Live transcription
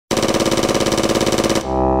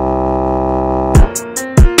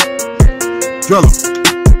Drill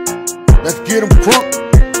 'em. Let's get 'em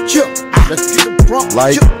crunk. Chill. Let's get 'em crunk.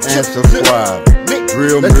 Like and subscribe.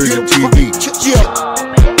 Real Music TV.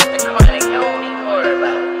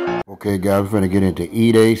 Okay, guys, we're finna get into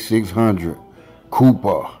Edai 600.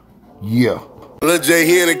 Koopa. Yeah. Lil J,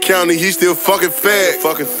 he in the county, he still fucking fed.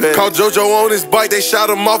 Caught JoJo on his bike, they shot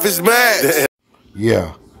him off his mask.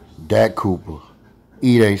 Yeah, that Koopa.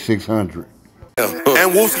 Edai 600.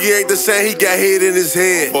 And Wooski ain't the same, he got hit in his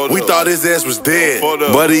head. We thought his ass was dead,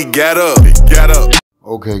 but he got up.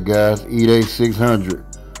 Okay, guys, Edai 600.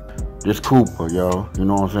 This Koopa, y'all. You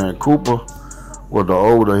know what I'm saying? Koopa was the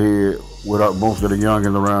older head without most of the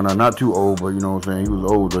youngins around now. Not too old, but you know what I'm saying? He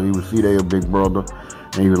was older. He was Edai, a big brother.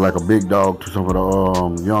 And he was like a big dog to some of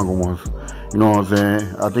the younger ones. You know what I'm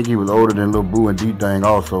saying? I think he was older than Lil Boo and D-Thang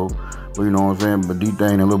also. But you know what I'm saying? But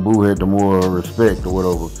D-Thang and Lil Boo had the more respect or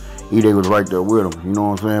whatever. Edai was right there with him. You know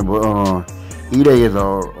what I'm saying? But Edai is a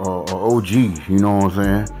OG. You know what I'm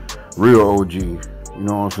saying? Real OG. You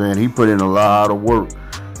know what I'm saying? He put in a lot of work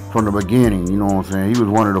from the beginning. You know what I'm saying? He was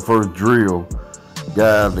one of the first drill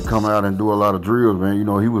guys to come out and do a lot of drills, man. You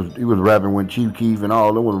know, he was rapping when Chief Keef and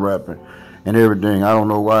all them was rapping and everything. I don't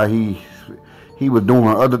know why he was doing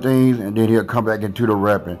other things and then he'll come back into the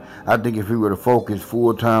rapping. I think if he would have focused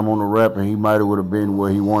full time on the rapping, he might have would have been where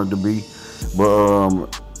he wanted to be.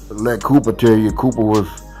 But let Koopa tell you, Koopa was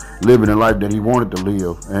living the life that he wanted to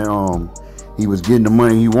live, and he was getting the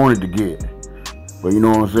money he wanted to get. But you know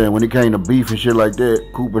what I'm saying? When it came to beef and shit like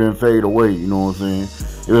that, Koopa didn't fade away. You know what I'm saying?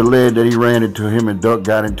 It was led that he ran into him and Duck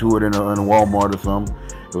got into it in a Walmart or something.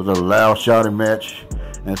 It was a loud shouting match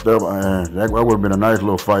and stuff. That would have been a nice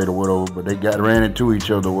little fight or whatever. But they ran into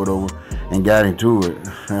each other or whatever and got into it.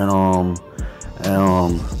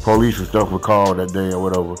 And police and stuff were called that day or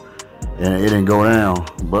whatever. And it didn't go down.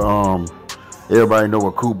 But everybody know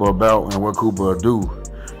what Koopa about and what Koopa do.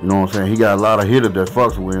 You know what I'm saying? He got a lot of hitters that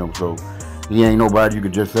fucks with him. So he ain't nobody you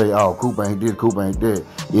could just say, oh, Koopa ain't this, Koopa ain't that.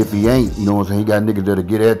 If he ain't, you know what I'm saying, he got niggas that'll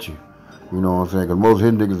get at you. You know what I'm saying? Because most of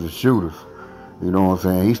his niggas are shooters. You know what I'm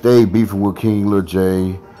saying? He stayed beefing with King Lil J.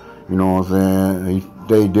 You know what I'm saying? He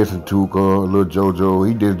stayed dissing Tuka, Lil JoJo.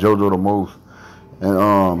 He dissed JoJo the most.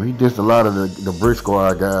 And he dissed a lot of the Brick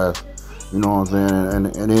Squad guys. You know what I'm saying?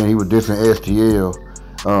 And then he was dissing STL.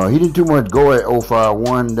 He didn't too much go at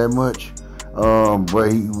 051 that much.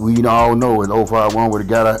 But we all know if 051 would have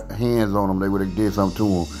got hands on him, they would have did something to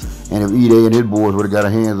him. And if Edai and his boys would have got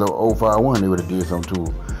hands on 051, they would have did something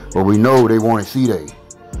to him. But we know they wanted C-Day.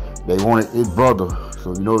 They wanted his brother.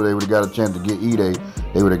 So you know they would have got a chance to get Edai,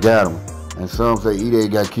 they would have got him. And some say Edai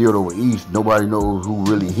got killed over East. Nobody knows who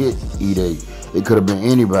really hit Edai. It could have been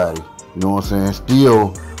anybody. You know what I'm saying?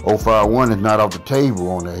 Still, 051 is not off the table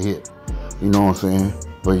on that hit. You know what I'm saying?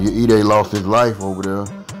 But Edai lost his life over there.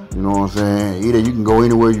 You know what I'm saying? Edai, you can go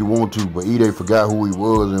anywhere you want to, but Edai forgot who he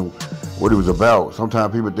was and what he was about.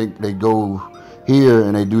 Sometimes people think they go here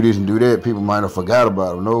and they do this and do that. People might have forgot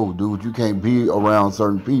about him. No, dude, you can't be around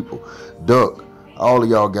certain people. Duck, all of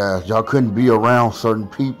y'all guys, y'all couldn't be around certain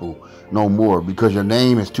people no more because your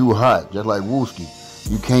name is too hot, just like Wooski.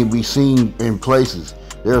 You can't be seen in places.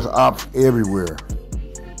 There's ops everywhere.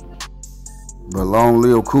 But long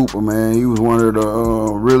live Koopa, man. He was one of the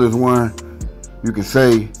realest one. You can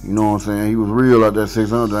say, you know what I'm saying, he was real out that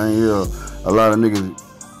 600. I ain't hear a lot of niggas,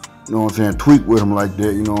 you know what I'm saying, tweak with him like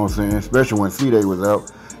that, you know what I'm saying, especially when C-Day was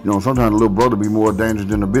out. You know, sometimes the little brother be more dangerous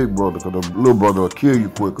than the big brother because the little brother will kill you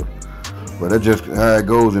quicker. But that's just how it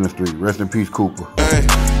goes in the street. Rest in peace, Koopa.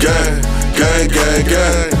 Gang.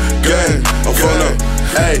 I'm full up.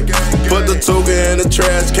 Hey, put the Tuka in the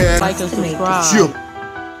trash can. Like and subscribe. Chill.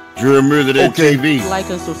 Drill Music TV. Like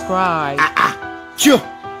and subscribe. Chill.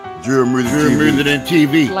 Drill Music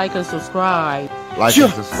TV. Like and subscribe. Like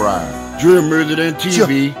and subscribe. Drill Music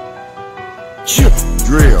TV. Chill.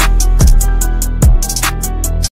 Drill.